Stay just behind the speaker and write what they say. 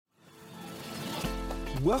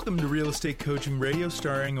Welcome to Real Estate Coaching Radio,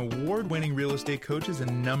 starring award-winning real estate coaches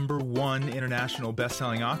and #1 international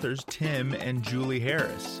best-selling authors, Tim and Julie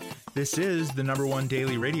Harris. This is the #1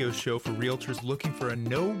 daily radio show for realtors looking for a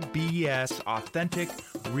no BS, authentic,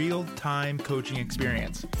 real-time coaching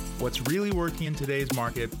experience. What's really working in today's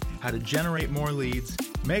market, how to generate more leads,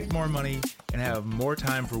 make more money, and have more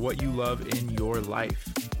time for what you love in your life.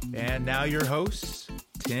 And now your hosts,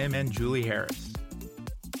 Tim and Julie Harris.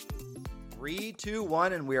 3, 2,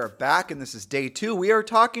 1, and we are back, and this is day 2. We are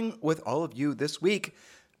talking with all of you this week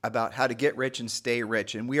about how to get rich and stay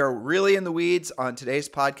rich. And we are really in the weeds on today's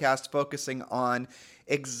podcast, focusing on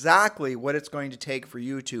exactly what it's going to take for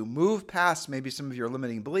you to move past maybe some of your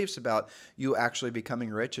limiting beliefs about you actually becoming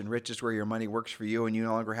rich. And rich is where your money works for you, and you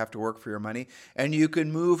no longer have to work for your money. And you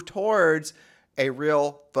can move towards a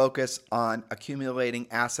real focus on accumulating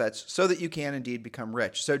assets so that you can indeed become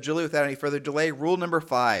rich. So, Julie, without any further delay, rule number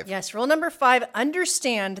 5. Yes, rule number 5,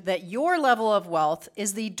 understand that your level of wealth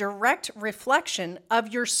is the direct reflection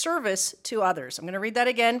of your service to others. I'm going to read that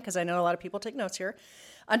again because I know a lot of people take notes here.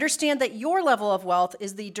 Understand that your level of wealth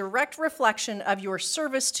is the direct reflection of your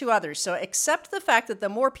service to others. So accept the fact that the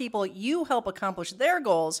more people you help accomplish their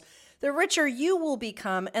goals, the richer you will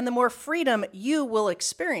become and the more freedom you will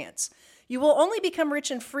experience. You will only become rich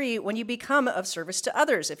and free when you become of service to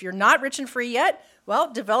others. If you're not rich and free yet, well,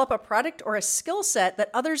 develop a product or a skill set that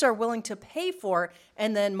others are willing to pay for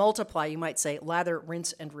and then multiply. You might say lather,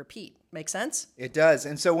 rinse, and repeat. Make sense? It does.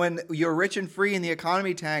 And so when you're rich and free and the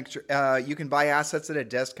economy tanks, you can buy assets at a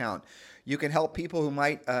discount. You can help people who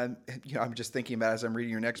might, I'm just thinking about as I'm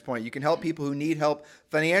reading your next point, you can help people who need help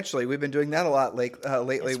financially. We've been doing that a lot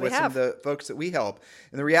lately with some of the folks that we help.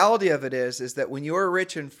 And the reality of it is that when you're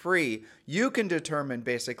rich and free, you can determine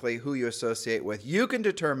basically who you associate with. You can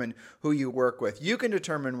determine who you work with. You can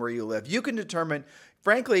determine where you live. You can determine,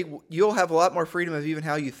 frankly, you'll have a lot more freedom of even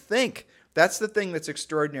how you think. That's the thing that's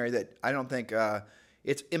extraordinary that I don't think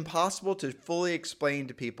it's impossible to fully explain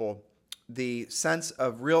to people the sense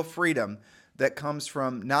of real freedom that comes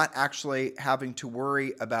from not actually having to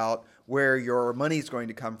worry about where your money is going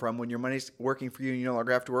to come from. When your money's working for you and you no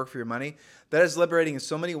longer have to work for your money, that is liberating in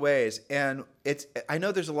so many ways. And I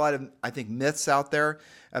know there's a lot of, I think, myths out there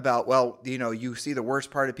about, you see the worst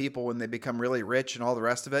part of people when they become really rich and all the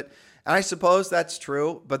rest of it. And I suppose that's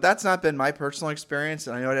true, but that's not been my personal experience,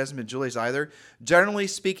 and I know it hasn't been Julie's either. Generally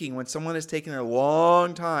speaking, when someone is taking a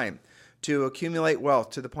long time to accumulate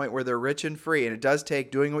wealth to the point where they're rich and free, and it does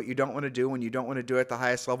take doing what you don't want to do when you don't want to do it at the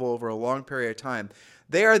highest level over a long period of time,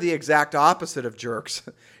 they are the exact opposite of jerks.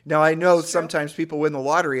 Now, I know sometimes people win the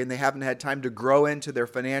lottery and they haven't had time to grow into their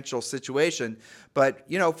financial situation, but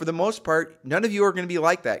for the most part, none of you are going to be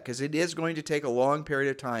like that because it is going to take a long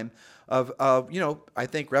period of time of I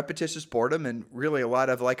think repetitious boredom and really a lot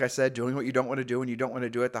of, like I said, doing what you don't want to do when you don't want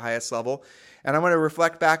to do it at the highest level. And I want to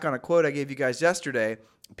reflect back on a quote I gave you guys yesterday.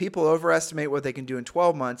 People overestimate what they can do in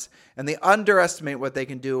 12 months, and they underestimate what they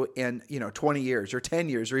can do in 20 years or 10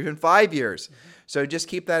 years or even 5 years. Mm-hmm. So just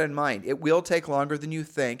keep that in mind. It will take longer than you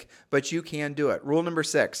think, but you can do it. Rule number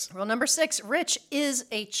 6. Rule number 6, rich is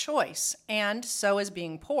a choice, and so is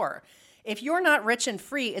being poor. If you're not rich and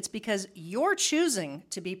free, it's because you're choosing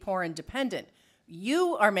to be poor and dependent.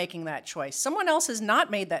 You are making that choice. Someone else has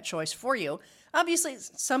not made that choice for you. Obviously,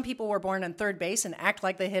 some people were born on third base and act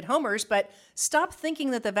like they hit homers, but stop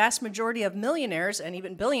thinking that the vast majority of millionaires and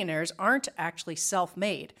even billionaires aren't actually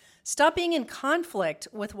self-made. Stop being in conflict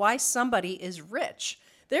with why somebody is rich.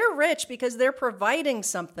 They're rich because they're providing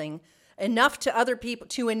something enough to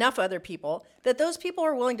enough other people that those people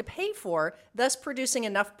are willing to pay for, thus producing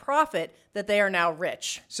enough profit that they are now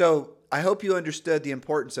rich. So I hope you understood the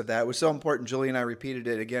importance of that. It was so important. Julie and I repeated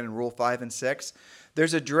it again in Rule 5 and 6.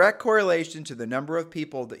 There's a direct correlation to the number of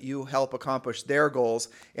people that you help accomplish their goals.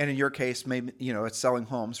 And in your case, maybe, it's selling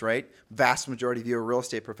homes, right? Vast majority of you are real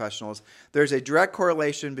estate professionals. There's a direct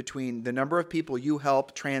correlation between the number of people you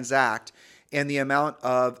help transact and the amount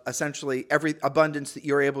of essentially every abundance that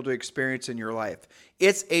you're able to experience in your life.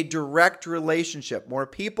 It's a direct relationship. More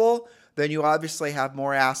people, then you obviously have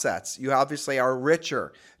more assets. You obviously are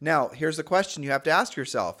richer. Now, here's the question you have to ask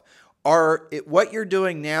yourself. What you're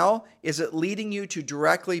doing now, is it leading you to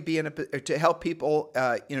directly be to help people,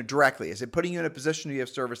 directly? Is it putting you in a position to be of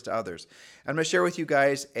service to others? I'm going to share with you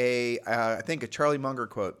guys I think a Charlie Munger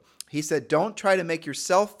quote. He said, "Don't try to make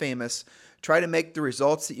yourself famous. Try to make the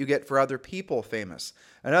results that you get for other people famous."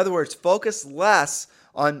 In other words, focus less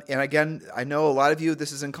on, and again, I know a lot of you,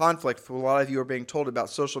 this is in conflict. For a lot of you are being told about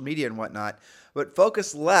social media and whatnot. but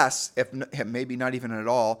focus less, if maybe not even at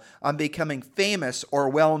all, on becoming famous or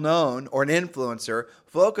well-known or an influencer.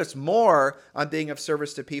 Focus more on being of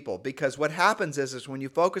service to people, because what happens is when you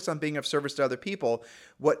focus on being of service to other people,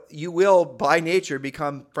 what you will by nature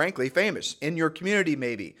become, frankly, famous in your community,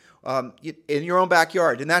 maybe in your own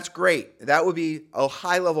backyard, and that's great. That would be a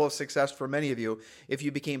high level of success for many of you if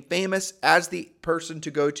you became famous as the person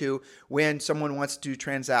to go to when someone wants to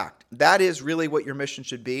transact. That is really what your mission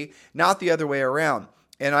should be, not the other way around.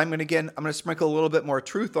 And I'm going to sprinkle a little bit more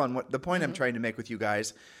truth on what the point I'm trying to make with you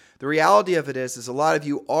guys. The reality of it is a lot of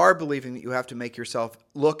you are believing that you have to make yourself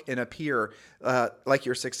look and appear like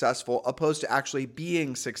you're successful, opposed to actually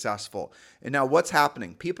being successful. And now what's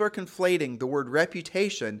happening? People are conflating the word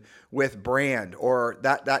reputation with brand or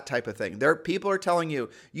that type of thing. People are telling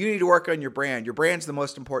you need to work on your brand. Your brand's the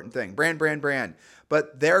most important thing. Brand.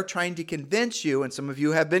 But they're trying to convince you, and some of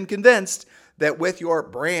you have been convinced, that with your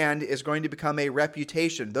brand is going to become a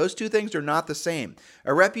reputation. Those two things are not the same.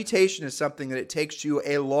 A reputation is something that it takes you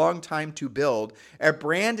a long time to build. A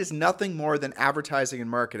brand is nothing more than advertising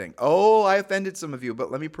and marketing. Oh, I offended some of you,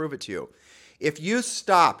 but let me prove it to you. If you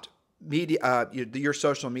stopped your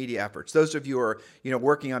social media efforts, those of you who are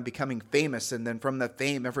working on becoming famous, and then from the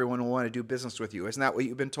fame everyone will want to do business with you, isn't that what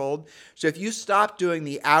you've been told? So if you stop doing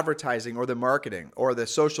the advertising or the marketing or the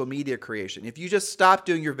social media creation, if you just stop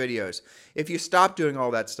doing your videos, if you stop doing all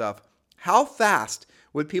that stuff, how fast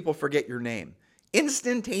would people forget your name?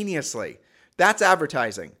 Instantaneously. That's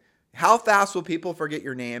advertising. How fast will people forget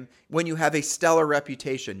your name when you have a stellar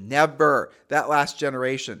reputation? Never. That lasts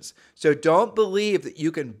generations. So don't believe that you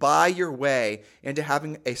can buy your way into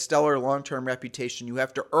having a stellar long-term reputation. You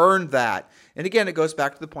have to earn that. And again, it goes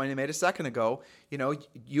back to the point I made a second ago.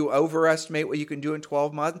 You overestimate what you can do in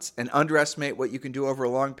 12 months and underestimate what you can do over a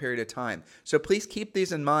long period of time. So please keep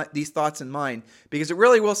these thoughts in mind, because it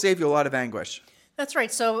really will save you a lot of anguish. That's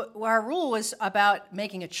right. So our rule was about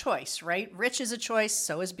making a choice, right? Rich is a choice,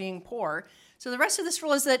 so is being poor. So the rest of this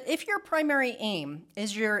rule is that if your primary aim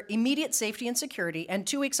is your immediate safety and security and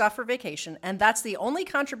 2 weeks off for vacation, and that's the only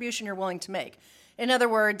contribution you're willing to make, in other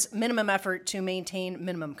words, minimum effort to maintain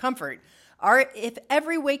minimum comfort, if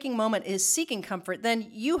every waking moment is seeking comfort, then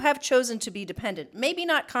you have chosen to be dependent. Maybe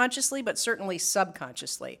not consciously, but certainly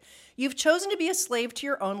subconsciously. You've chosen to be a slave to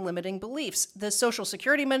your own limiting beliefs. The Social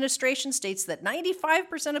Security Administration states that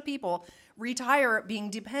 95% of people retire being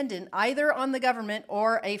dependent either on the government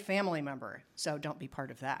or a family member. So don't be part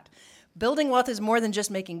of that. Building wealth is more than just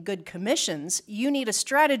making good commissions. You need a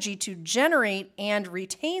strategy to generate and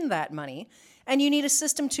retain that money. And you need a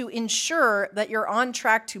system to ensure that you're on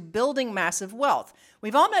track to building massive wealth.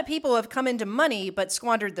 We've all met people who have come into money but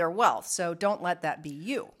squandered their wealth, so don't let that be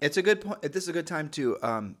you. It's a good point. This is a good time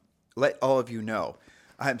to let all of you know.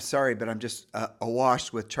 I'm sorry, but I'm just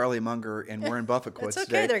awash with Charlie Munger and Warren Buffett quotes today.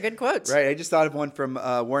 It's okay. They're good quotes. Right. I just thought of one from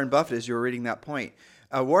Warren Buffett as you were reading that point.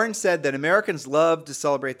 Warren said that Americans love to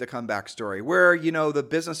celebrate the comeback story where, the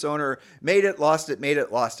business owner made it, lost it, made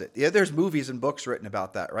it, lost it. Yeah, there's movies and books written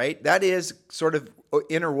about that, right? That is sort of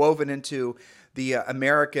interwoven into the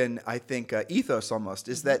American, I think, ethos almost,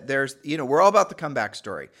 is that there's, we're all about the comeback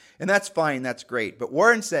story. And that's fine. That's great. But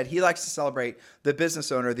Warren said he likes to celebrate the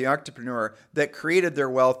business owner, the entrepreneur that created their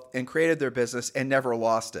wealth and created their business and never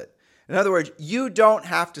lost it. In other words, you don't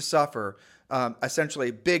have to suffer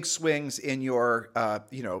essentially big swings in your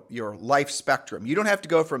life spectrum. You don't have to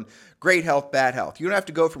go from great health, bad health. You don't have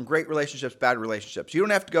to go from great relationships, bad relationships. You don't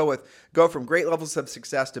have to go from great levels of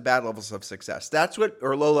success to bad levels of success.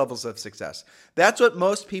 Or low levels of success. That's what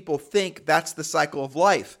most people think. That's the cycle of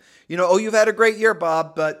life. You've had a great year,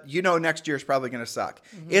 Bob, but next year is probably going to suck.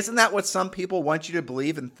 Mm-hmm. Isn't that what some people want you to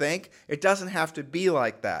believe and think? It doesn't have to be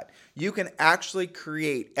like that. You can actually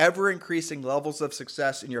create ever-increasing levels of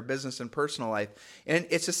success in your business and personal life. And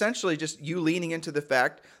it's essentially just you leaning into the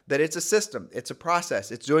fact that it's a system. It's a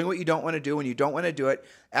process. It's doing what you don't want to do when you don't want to do it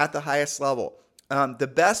at the highest level. The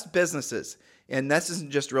best businesses, and this isn't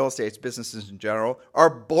just real estate, it's businesses in general, are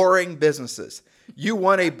boring businesses. You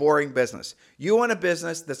want a boring business. You want a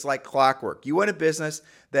business that's like clockwork. You want a business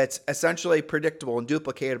that's essentially predictable and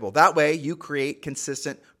duplicatable. That way you create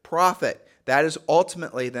consistent profit. That is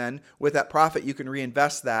ultimately then, with that profit, you can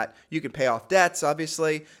reinvest that. You can pay off debts,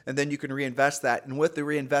 obviously, and then you can reinvest that. And with the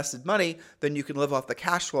reinvested money, then you can live off the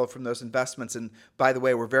cash flow from those investments. And by the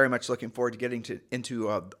way, we're very much looking forward to getting into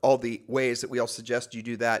all the ways that we all suggest you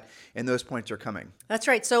do that, and those points are coming. That's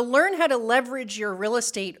right. So learn how to leverage your real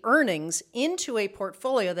estate earnings into a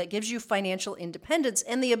portfolio that gives you financial independence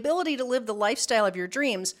and the ability to live the lifestyle of your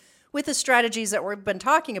dreams with the strategies that we've been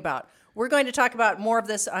talking about. We're going to talk about more of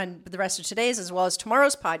this on the rest of today's as well as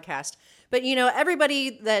tomorrow's podcast. But,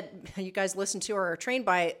 everybody that you guys listen to or are trained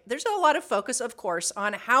by, there's a lot of focus, of course,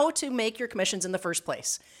 on how to make your commissions in the first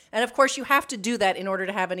place. And, of course, you have to do that in order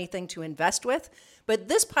to have anything to invest with. But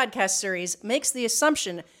this podcast series makes the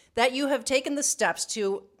assumption that you have taken the steps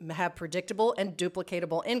to have predictable and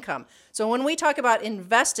duplicatable income. So when we talk about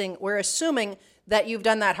investing, we're assuming that you've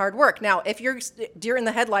done that hard work. Now, if you're deer in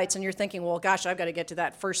the headlights and you're thinking, well, gosh, I've got to get to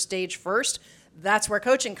that first stage first, that's where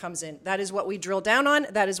coaching comes in. That is what we drill down on.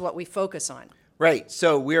 That is what we focus on. Right.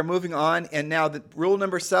 So we are moving on. And now the rule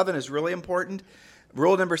number 7 is really important.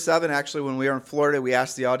 Rule number 7, actually, when we were in Florida, we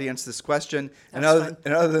asked the audience this question. And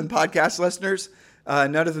other than podcast listeners,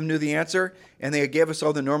 none of them knew the answer. And they gave us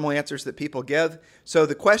all the normal answers that people give. So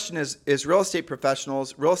the question is real estate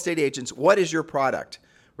professionals, real estate agents, what is your product?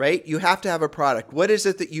 Right? You have to have a product. What is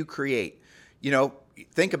it that you create?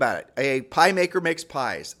 Think about it. A pie maker makes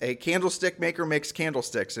pies. A candlestick maker makes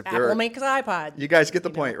candlesticks. Apple makes iPod. You guys get the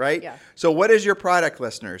point, right? Yeah. So what is your product,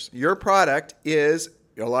 listeners? Your product is,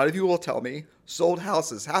 a lot of you will tell me, sold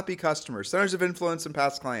houses, happy customers, centers of influence, and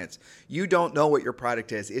past clients. You don't know what your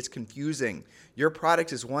product is. It's confusing. Your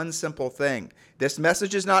product is one simple thing. This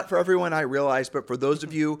message is not for everyone, I realize, but for those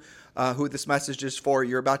of you who this message is for,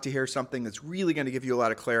 you're about to hear something that's really going to give you a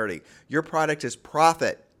lot of clarity. Your product is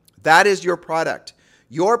profit. That is your product.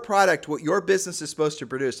 Your product, what your business is supposed to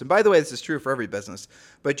produce. And by the way, this is true for every business,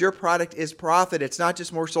 but your product is profit. It's not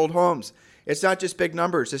just more sold homes. It's not just big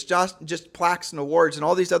numbers. It's just plaques and awards and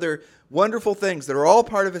all these other wonderful things that are all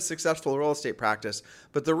part of a successful real estate practice.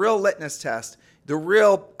 But the real litmus test, the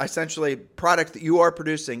real essentially product that you are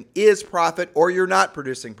producing is profit, or you're not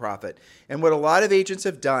producing profit. And what a lot of agents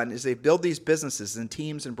have done is they build these businesses, and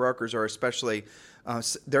teams and brokers are especially,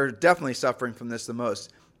 they're definitely suffering from this the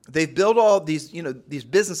most. They've built all these, these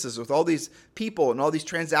businesses with all these people and all these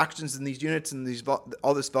transactions and these units and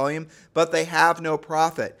all this volume, but they have no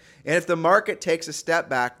profit. And if the market takes a step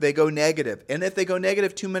back, they go negative. And if they go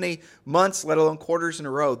negative too many months, let alone quarters in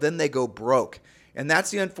a row, then they go broke. And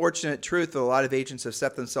that's the unfortunate truth that a lot of agents have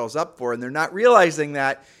set themselves up for, and they're not realizing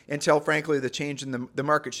that until, frankly, the change in the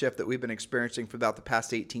market shift that we've been experiencing for about the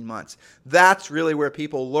past 18 months. That's really where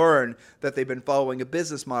people learn that they've been following a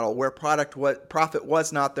business model where profit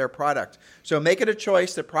was not their product. So make it a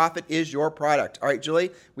choice that profit is your product. All right,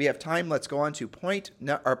 Julie, we have time. Let's go on to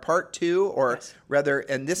part 2, or yes. Rather,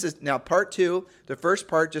 and this is now part 2. The first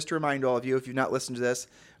part, just to remind all of you, if you've not listened to this,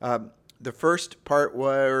 the first part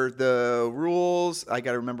were the rules. I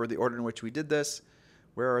got to remember the order in which we did this.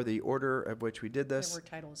 Where are the order of which we did this? There were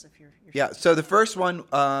titles if you're yeah, so the first one,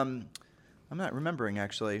 I'm not remembering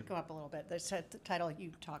actually. Go up a little bit. There's the title,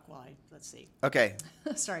 you talk while let's see. Okay.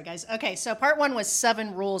 Sorry, guys. Okay, so part 1 was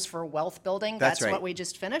 7 rules for wealth building. That's right. What we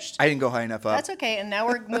just finished. I didn't go high enough up. That's okay. And now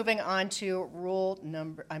we're moving on to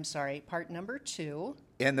part number 2.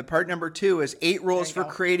 And the part number 2 is 8 rules for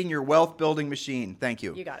creating your wealth building machine. Thank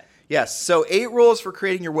you. You got it. Yes. So 8 rules for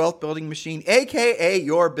creating your wealth building machine, AKA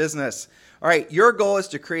your business. All right. Your goal is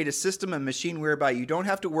to create a system and machine whereby you don't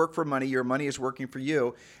have to work for money. Your money is working for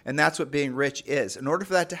you. And that's what being rich is. In order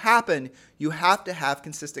for that to happen, you have to have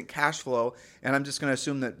consistent cash flow. And I'm just going to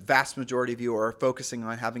assume that vast majority of you are focusing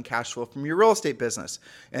on having cash flow from your real estate business.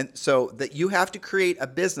 And so that you have to create a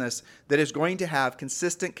business that is going to have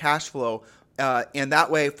consistent cash flow. And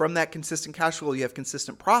that way, from that consistent cash flow, you have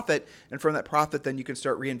consistent profit. And from that profit, then you can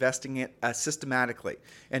start reinvesting it systematically.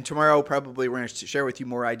 And tomorrow, probably, we're going to share with you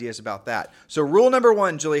more ideas about that. So rule number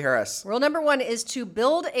 1, Julie Harris. Rule number 1 is to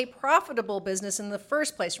build a profitable business in the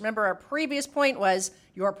first place. Remember, our previous point was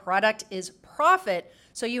your product is profit.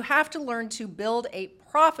 So you have to learn to build a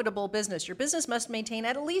profitable business. Your business must maintain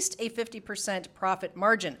at least a 50% profit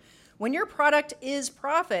margin. When your product is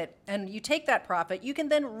profit and you take that profit, you can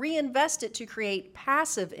then reinvest it to create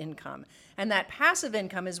passive income. And that passive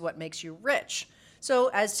income is what makes you rich. So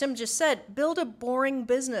as Tim just said, build a boring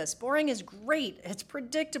business. Boring is great. It's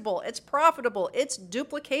predictable. It's profitable. It's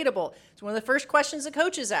duplicatable. It's one of the first questions the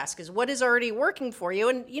coaches ask is what is already working for you?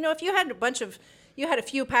 And if you had a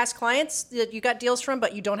few past clients that you got deals from,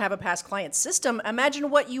 but you don't have a past client system,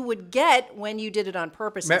 imagine what you would get when you did it on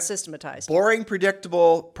purpose and systematized. Boring,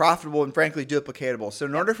 predictable, profitable, and frankly, duplicatable. So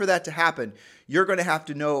in order for that to happen, you're going to have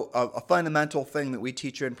to know a fundamental thing that we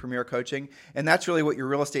teach you in Premier Coaching, and that's really what your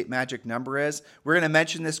real estate magic number is. We're going to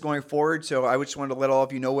mention this going forward, so I just wanted to let all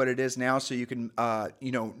of you know what it is now so you can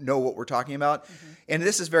know what we're talking about. Mm-hmm. And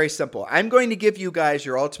this is very simple. I'm going to give you guys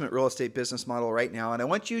your ultimate real estate business model right now, and I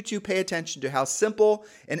want you to pay attention to how simple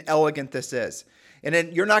and elegant this is. And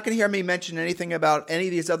then you're not going to hear me mention anything about any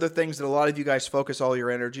of these other things that a lot of you guys focus all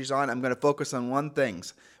your energies on. I'm going to focus on one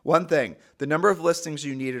thing, the number of listings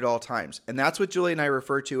you need at all times. And that's what Julie and I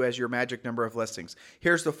refer to as your magic number of listings.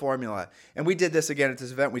 Here's the formula. And we did this again at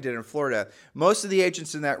this event we did in Florida. Most of the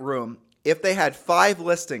agents in that room, if they had 5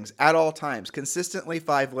 listings at all times, consistently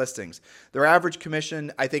 5 listings, their average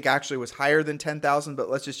commission, I think, actually was higher than $10,000, but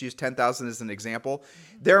let's just use $10,000 as an example.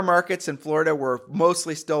 Their markets in Florida were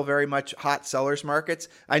mostly still very much hot sellers markets.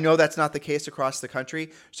 I know that's not the case across the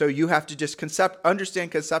country, so you have to just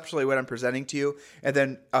understand conceptually what I'm presenting to you, and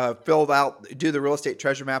then do the real estate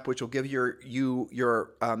treasure map, which will give you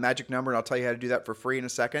your magic number, and I'll tell you how to do that for free in a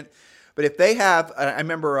second. But if they have, I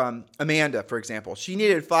remember Amanda, for example, she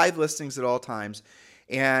needed 5 listings at all times.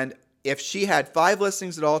 And if she had 5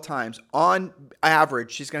 listings at all times, on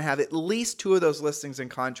average, she's going to have at least 2 of those listings in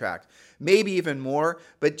contract, maybe even more,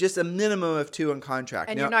 but just a minimum of 2 in contract.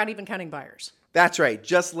 And you're not even counting buyers. That's right,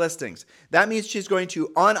 just listings. That means she's going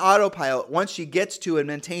to, on autopilot, once she gets to and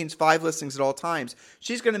maintains 5 listings at all times,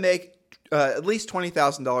 she's going to make at least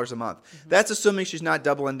 $20,000 a month. Mm-hmm. That's assuming she's not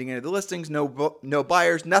double ending any of the listings, no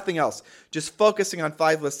buyers, nothing else. Just focusing on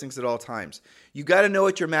 5 listings at all times. You got to know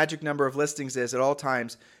what your magic number of listings is at all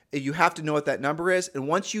times. You have to know what that number is. And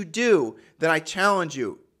once you do, then I challenge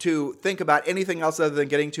you to think about anything else other than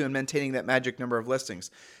getting to and maintaining that magic number of listings,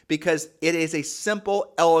 because it is a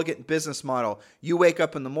simple, elegant business model. You wake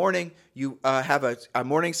up in the morning, you have a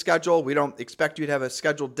morning schedule. We don't expect you to have a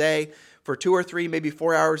scheduled day. For 2 or 3, maybe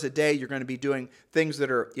 4 hours a day, you're going to be doing things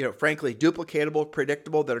that are, frankly, duplicatable,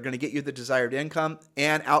 predictable, that are going to get you the desired income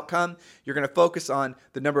and outcome. You're going to focus on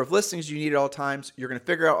the number of listings you need at all times. You're going to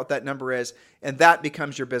figure out what that number is, and that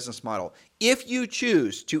becomes your business model. If you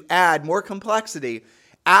choose to add more complexity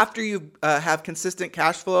after you have consistent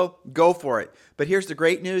cash flow, go for it. But here's the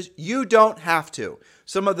great news. You don't have to.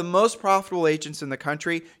 Some of the most profitable agents in the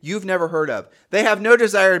country you've never heard of. They have no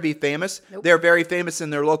desire to be famous. Nope. They're very famous in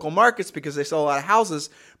their local markets because they sell a lot of houses,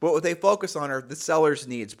 but what they focus on are the seller's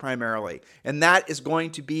needs primarily. And that is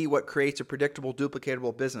going to be what creates a predictable,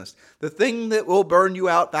 duplicatable business. The thing that will burn you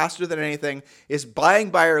out faster than anything is buying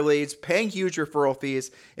buyer leads, paying huge referral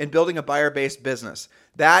fees, and building a buyer-based business.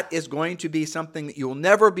 That is going to be something that you'll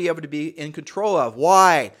never be able to be in control of.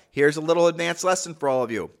 Why? Here's a little advanced lesson for all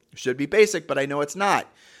of you. It should be basic, but I know it's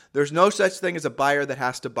not. There's no such thing as a buyer that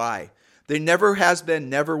has to buy. There never has been,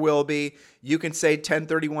 never will be. You can say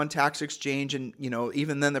 1031 tax exchange, and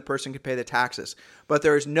even then the person can pay the taxes. But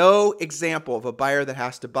there is no example of a buyer that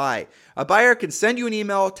has to buy. A buyer can send you an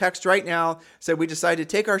email, text right now, say, we decided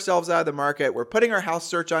to take ourselves out of the market. We're putting our house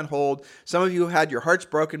search on hold. Some of you had your hearts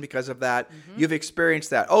broken because of that. Mm-hmm. You've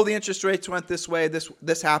experienced that. Oh, the interest rates went this way.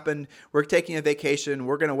 This happened. We're taking a vacation.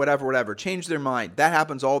 We're going to whatever. Change their mind. That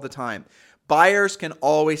happens all the time. Buyers can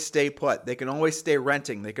always stay put. They can always stay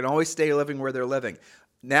renting. They can always stay living where they're living.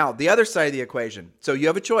 Now, the other side of the equation. So you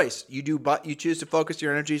have a choice. You choose to focus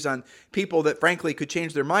your energies on people that frankly could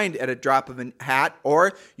change their mind at a drop of a hat,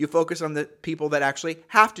 or you focus on the people that actually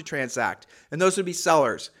have to transact. And those would be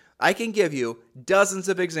sellers. I can give you dozens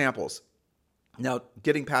of examples. Now,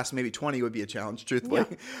 getting past maybe 20 would be a challenge, truthfully.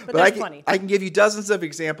 Yeah, but I can give you dozens of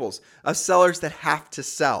examples of sellers that have to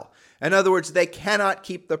sell. In other words, they cannot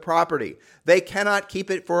keep the property. They cannot keep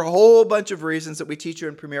it for a whole bunch of reasons that we teach you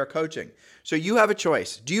in Premier Coaching. So you have a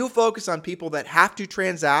choice. Do you focus on people that have to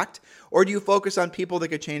transact, or do you focus on people that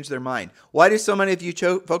could change their mind? Why do so many of you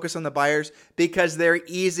focus on the buyers? Because they're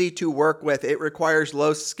easy to work with. It requires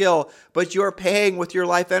low skill, but you're paying with your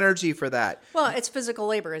life energy for that. Well, it's physical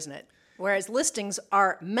labor, isn't it? Whereas listings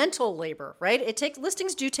are mental labor, right?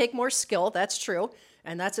 Listings do take more skill, that's true.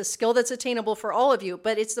 And that's a skill that's attainable for all of you.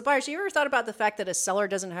 But it's the buyers. You ever thought about the fact that a seller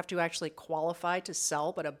doesn't have to actually qualify to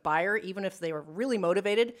sell, but a buyer, even if they were really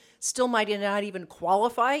motivated, still might not even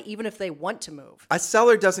qualify, even if they want to move? A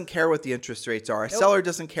seller doesn't care what the interest rates are. A seller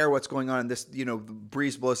doesn't care what's going on in this,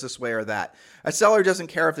 breeze blows this way or that. A seller doesn't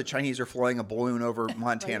care if the Chinese are flying a balloon over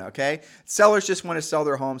Montana, right. Okay? Sellers just want to sell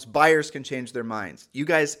their homes. Buyers can change their minds. You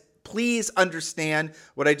guys, please understand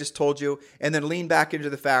what I just told you, and then lean back into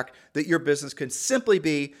the fact that your business can simply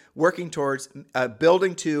be working towards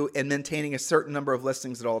building to and maintaining a certain number of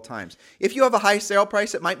listings at all times. If you have a high sale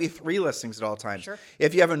price, it might be 3 listings at all times. Sure.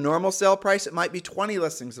 If you have a normal sale price, it might be 20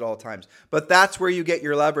 listings at all times. But that's where you get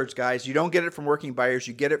your leverage, guys. You don't get it from working buyers.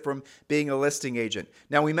 You get it from being a listing agent.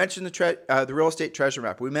 Now, we mentioned the real estate treasure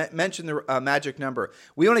map. We mentioned the magic number.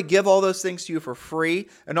 We want to give all those things to you for free,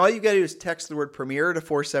 and all you got to do is text the word Premier to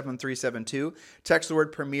 47372. Text the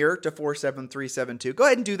word Premier to 47372. Go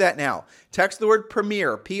ahead and do that now. Text the word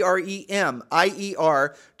Premier, Premier,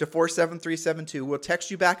 TREMIER to 47372. We'll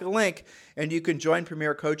text you back a link, and you can join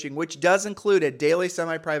Premier Coaching, which does include a daily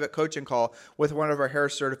semi-private coaching call with one of our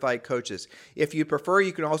Harris certified coaches. If you prefer,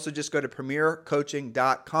 you can also just go to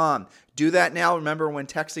premiercoaching.com. Do that now. Remember, when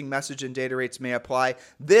texting, message, and data rates may apply.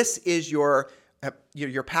 This is your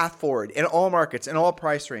path forward in all markets, in all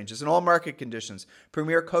price ranges, in all market conditions.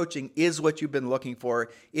 Premier Coaching is what you've been looking for.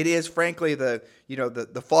 It is, frankly, the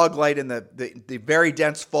fog light in the very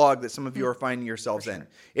dense fog that some of you are finding yourselves in.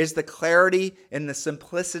 It's the clarity and the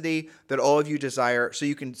simplicity that all of you desire, so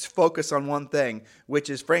you can focus on one thing, which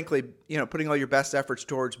is, frankly, putting all your best efforts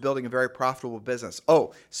towards building a very profitable business.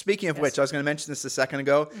 Oh, speaking of which, I was going to mention this a second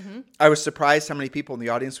ago. I was surprised how many people in the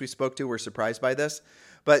audience we spoke to were surprised by this.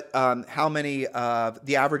 But how many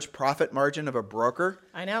the average profit margin of a broker?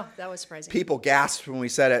 I know, that was surprising. People gasped when we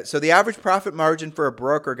said it. So the average profit margin for a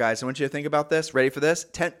broker, guys, I want you to think about this. Ready for this?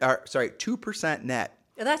 2% net.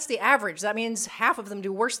 That's the average. That means half of them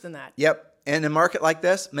do worse than that. Yep. And in a market like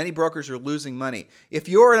this, many brokers are losing money. If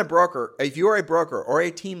you're a broker or a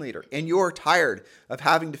team leader and you're tired of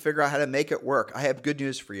having to figure out how to make it work, I have good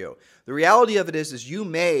news for you. The reality of it is you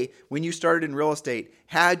may, when you started in real estate,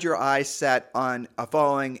 had your eyes set on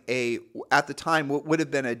following at the time, what would have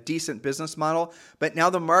been a decent business model, but now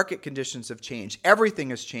the market conditions have changed. Everything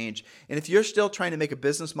has changed. And if you're still trying to make a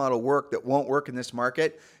business model work that won't work in this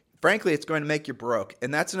market, frankly, it's going to make you broke.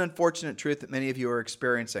 And that's an unfortunate truth that many of you are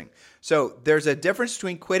experiencing. So there's a difference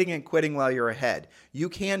between quitting and quitting while you're ahead. You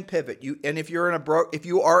can pivot. And if you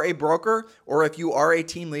are a broker or if you are a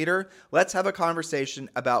team leader, let's have a conversation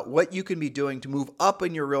about what you can be doing to move up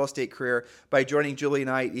in your real estate career by joining Julie and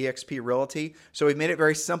I at eXp Realty. So we've made it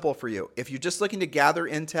very simple for you. If you're just looking to gather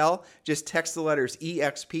intel, just text the letters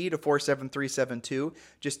EXP to 47372.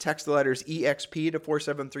 Just text the letters EXP to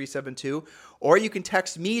 47372. Or you can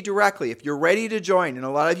text me directly if you're ready to join. And a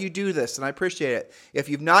lot of you do this, and I appreciate it. If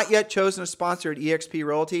you've not yet chosen a sponsor at eXp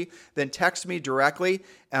Realty, then text me directly.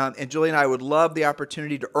 And Julie and I would love the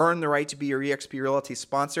opportunity to earn the right to be your eXp Realty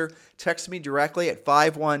sponsor. Text me directly at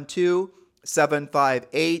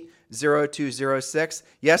 512-758-0206.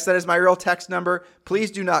 Yes, that is my real text number.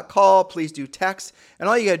 Please do not call. Please do text. And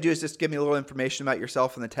all you got to do is just give me a little information about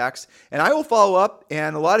yourself in the text. And I will follow up.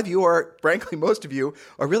 And a lot of you are, frankly, most of you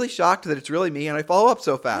are really shocked that it's really me and I follow up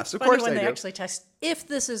so fast. It's of course funny I when do. they actually text, if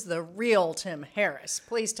this is the real Tim Harris,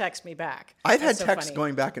 please text me back. I've That's had so texts funny.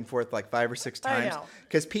 going back and forth like 5 or 6 I times know.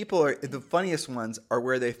 because people are the funniest ones are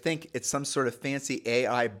where they think it's some sort of fancy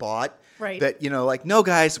AI bot. Right. That, like, no,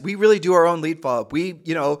 guys, we really do our own lead follow-up. We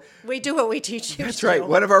do what we teach you. That's right.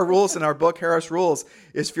 One of our rules in our book, Harris Rules,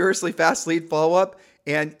 is furiously fast lead follow-up.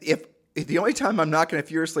 And if the only time I'm not going to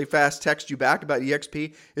furiously fast text you back about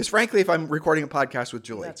EXP is, frankly, if I'm recording a podcast with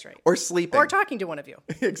Julie. That's right. Or sleeping. Or talking to one of you.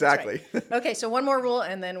 Exactly. Right. Okay, so one more rule,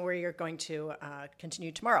 and then we're going to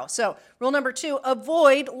continue tomorrow. So rule number 2,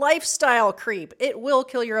 avoid lifestyle creep. It will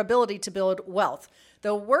kill your ability to build wealth.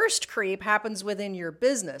 The worst creep happens within your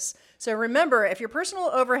business. So remember, if your personal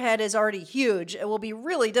overhead is already huge, it will be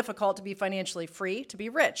really difficult to be financially free to be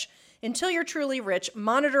rich. Until you're truly rich,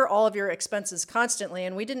 monitor all of your expenses constantly.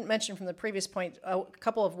 And we didn't mention from the previous point a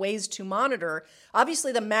couple of ways to monitor.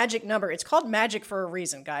 Obviously, the magic number, it's called magic for a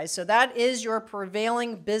reason, guys. So that is your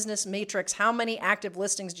prevailing business matrix. How many active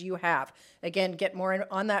listings do you have? Again, get more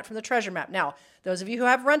on that from the treasure map. Now, those of you who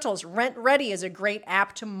have rentals, Rent Ready is a great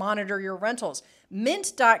app to monitor your rentals.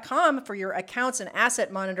 Mint.com for your accounts and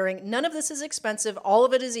asset monitoring. None of this is expensive. All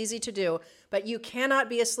of it is easy to do, but you cannot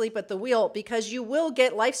be asleep at the wheel because you will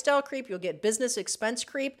get lifestyle creep. You'll get business expense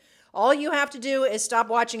creep. All you have to do is stop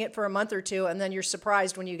watching it for a month or two, and then you're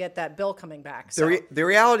surprised when you get that bill coming back. So. The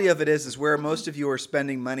reality of it is where most of you are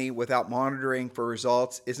spending money without monitoring for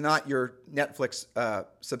results is not your Netflix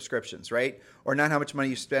subscriptions, right? Or not how much money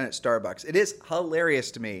you spend at Starbucks. It is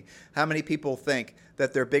hilarious to me how many people think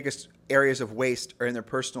that their biggest areas of waste are in their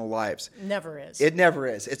personal lives. Never is. It never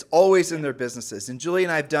is. It's always in their businesses. And Julie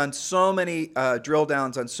and I have done so many drill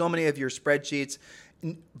downs on so many of your spreadsheets.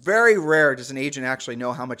 Very rare does an agent actually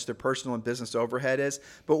know how much their personal and business overhead is.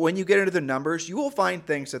 But when you get into the numbers, you will find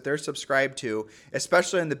things that they're subscribed to,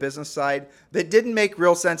 especially on the business side, that didn't make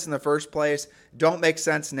real sense in the first place, don't make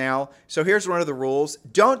sense now. So here's one of the rules.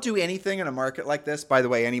 Don't do anything in a market like this, by the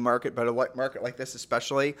way, any market, but a market like this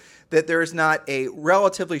especially, that there is not a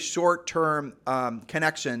relatively short-term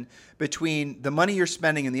connection between the money you're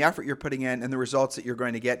spending and the effort you're putting in and the results that you're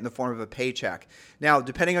going to get in the form of a paycheck. Now,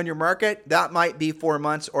 depending on your market, that might be 4 24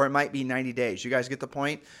 months or it might be 90 days. You guys get the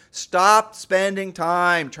point? Stop spending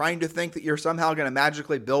time trying to think that you're somehow going to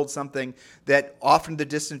magically build something that off in the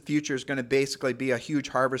distant future is going to basically be a huge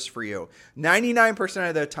harvest for you. 99%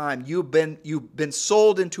 of the time, you've been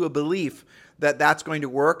sold into a belief that that's going to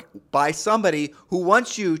work by somebody who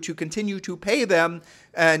wants you to continue to pay them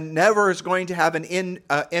and never is going to have an end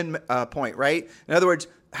point, right? In other words,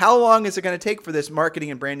 how long is it going to take for this marketing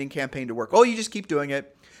and branding campaign to work? Oh, you just keep doing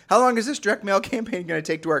it. How long is this direct mail campaign going to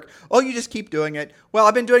take to work? Oh, you just keep doing it. Well,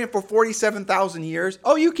 I've been doing it for 47,000 years.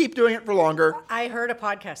 Oh, you keep doing it for longer. I heard a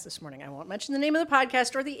podcast this morning. I won't mention the name of the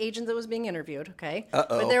podcast or the agent that was being interviewed, okay?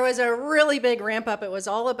 Uh-oh. But there was a really big ramp up. It was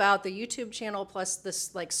all about the YouTube channel plus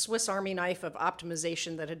this like Swiss Army knife of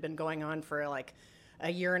optimization that had been going on for like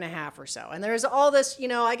a year and a half or so. And there's all this,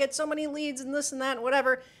 I get so many leads and this and that and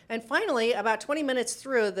whatever. And finally, about 20 minutes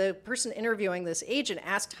through, the person interviewing this agent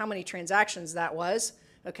asked how many transactions that was.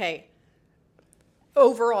 Okay,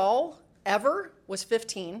 overall, ever was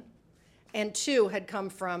 15, and 2 had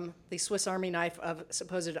come from the Swiss Army knife of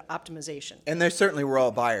supposed optimization. And they certainly were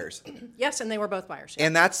all buyers. Yes, and they were both buyers. Yeah.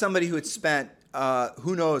 And that's somebody who had spent,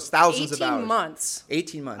 who knows, thousands of hours.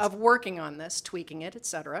 18 months of working on this, tweaking it,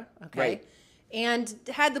 etc. Okay. Right. And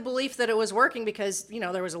had the belief that it was working because,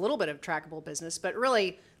 there was a little bit of trackable business, but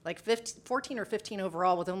really like 14 or 15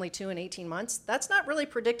 overall with only 2 in 18 months, that's not really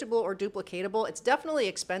predictable or duplicatable. It's definitely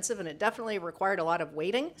expensive and it definitely required a lot of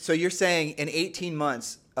waiting. So you're saying in 18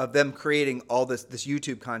 months of them creating all this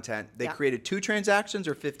YouTube content, they created 2 transactions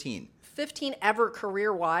or 15? 15 ever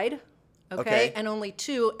career-wide, okay? And only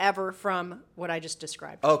 2 ever from what I just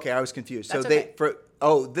described. Okay, I was confused. That's So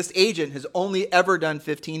okay. This agent has only ever done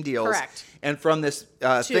 15 deals. Correct. And from this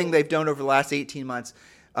thing they've done over the last 18 months.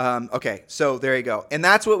 Okay, so there you go. And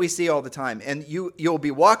that's what we see all the time. And you'll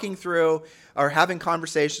be walking through or having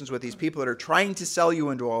conversations with these people that are trying to sell you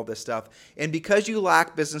into all this stuff. And because you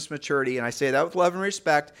lack business maturity, and I say that with love and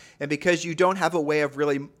respect, and because you don't have a way of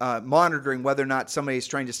really monitoring whether or not somebody's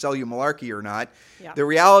trying to sell you malarkey or not, the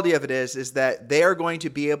reality of it is that they are going to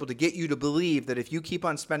be able to get you to believe that if you keep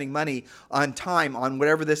on spending money on time, on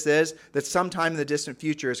whatever this is, that sometime in the distant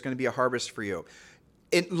future is going to be a harvest for you.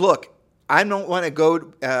 And look, I don't want to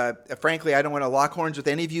go, frankly, I don't want to lock horns with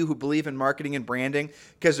any of you who believe in marketing and branding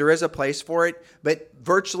because there is a place for it, but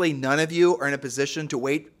virtually none of you are in a position to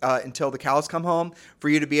wait until the cows come home for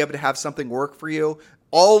you to be able to have something work for you.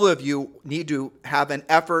 All of you need to have an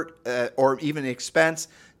effort or even expense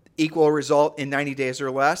equal a result in 90 days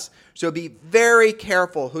or less. So be very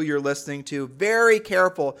careful who you're listening to, very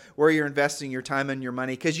careful where you're investing your time and your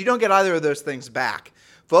money because you don't get either of those things back.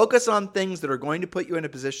 Focus on things that are going to put you in a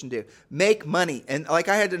position to make money. And like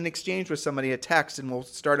I had an exchange with somebody, a text, and we'll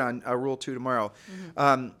start on Rule 2 tomorrow,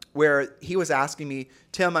 where he was asking me,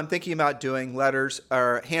 Tim, I'm thinking about doing letters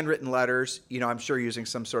or handwritten letters, I'm sure using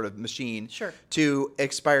some sort of machine to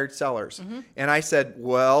expired sellers. And I said,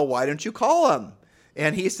 well, why don't you call them?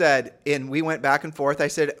 And he said, and we went back and forth. I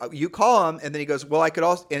said, you call them. And then he goes, well, I could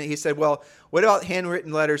also, and he said, well, what about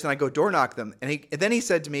handwritten letters? And I go door knock them. And then he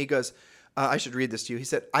said to me, he goes, I should read this to you. He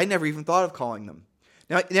said, I never even thought of calling them.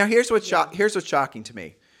 Now here's what's shocking to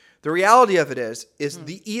me. The reality of it is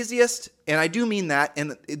the easiest, and I do mean that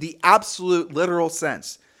in the absolute literal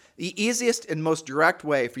sense, the easiest and most direct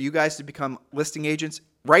way for you guys to become listing agents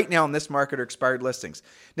right now in this market are expired listings.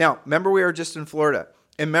 Now, remember we were just in Florida.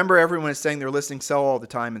 And remember everyone is saying their listings sell all the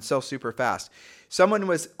time and sell super fast. Someone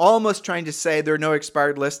was almost trying to say there are no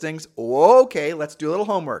expired listings. Okay, let's do a little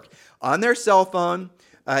homework. On their cell phone,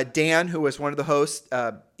 Dan, who was one of the hosts,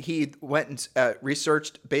 he went and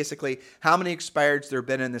researched basically how many expireds there have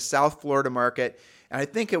been in the South Florida market. And I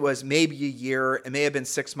think it was maybe a year. It may have been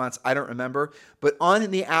 6 months. I don't remember. But on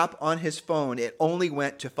the app on his phone, it only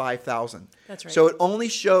went to 5,000. That's right. So it only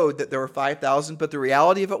showed that there were 5,000. But the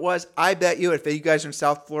reality of it was, I bet you, if you guys are in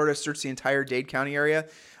South Florida, search the entire Dade County area,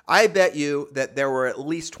 I bet you that there were at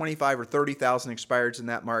least 25 or 30,000 expireds in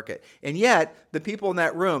that market. And yet, the people in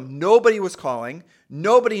that room, nobody was calling.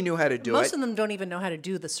 Nobody knew how to do it. Most of them don't even know how to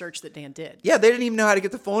do the search that Dan did. Yeah, they didn't even know how to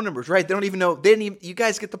get the phone numbers, right? They don't even know. You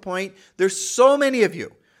guys get the point? There's so many of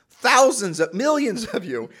you, millions of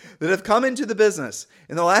you that have come into the business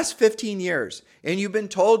in the last 15 years. And you've been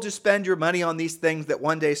told to spend your money on these things that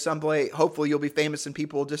one day, someday, hopefully you'll be famous and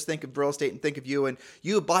people will just think of real estate and think of you. And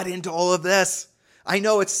you bought into all of this. I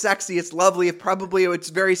know it's sexy, it's lovely, it's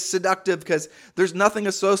very seductive because there's nothing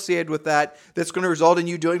associated with that that's going to result in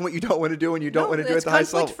you doing what you don't want to do and you don't want to do at the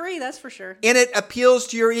highest level. It's conflict-free, that's for sure. And it appeals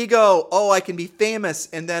to your ego. Oh, I can be famous,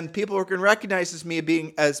 and then people are going to recognize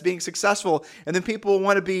me as being successful, and then people will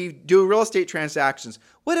want to do real estate transactions.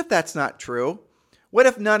 What if that's not true? What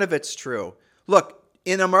if none of it's true? Look,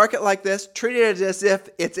 in a market like this, treat it as if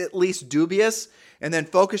it's at least dubious, and then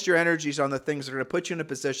focus your energies on the things that are going to put you in a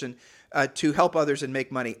position to help others and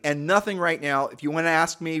make money. And nothing right now, if you want to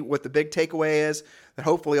ask me what the big takeaway is, that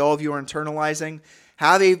hopefully all of you are internalizing,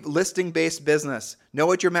 have a listing-based business. Know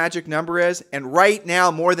what your magic number is. And right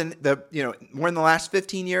now, more than the last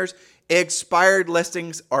 15 years, expired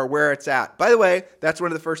listings are where it's at. By the way, that's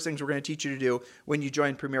one of the first things we're going to teach you to do when you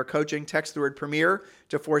join Premier Coaching. Text the word Premier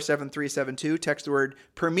to 47372. Text the word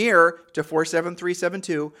Premier to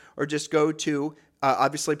 47372, or just go to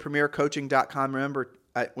obviously premiercoaching.com. Remember,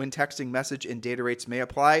 when texting, message and data rates may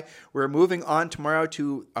apply. We're moving on tomorrow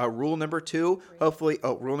to rule number 2. Hopefully,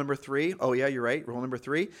 rule number 3. Oh, yeah, you're right. Rule number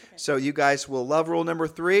 3. Okay. So you guys will love rule number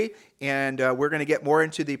 3. And we're going to get more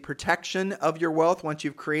into the protection of your wealth once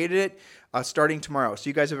you've created it starting tomorrow. So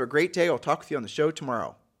you guys have a great day. I'll talk with you on the show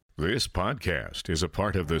tomorrow. This podcast is a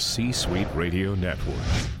part of the C-Suite Radio Network.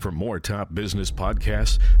 For more top business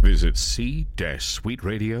podcasts, visit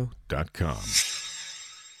c-suiteradio.com.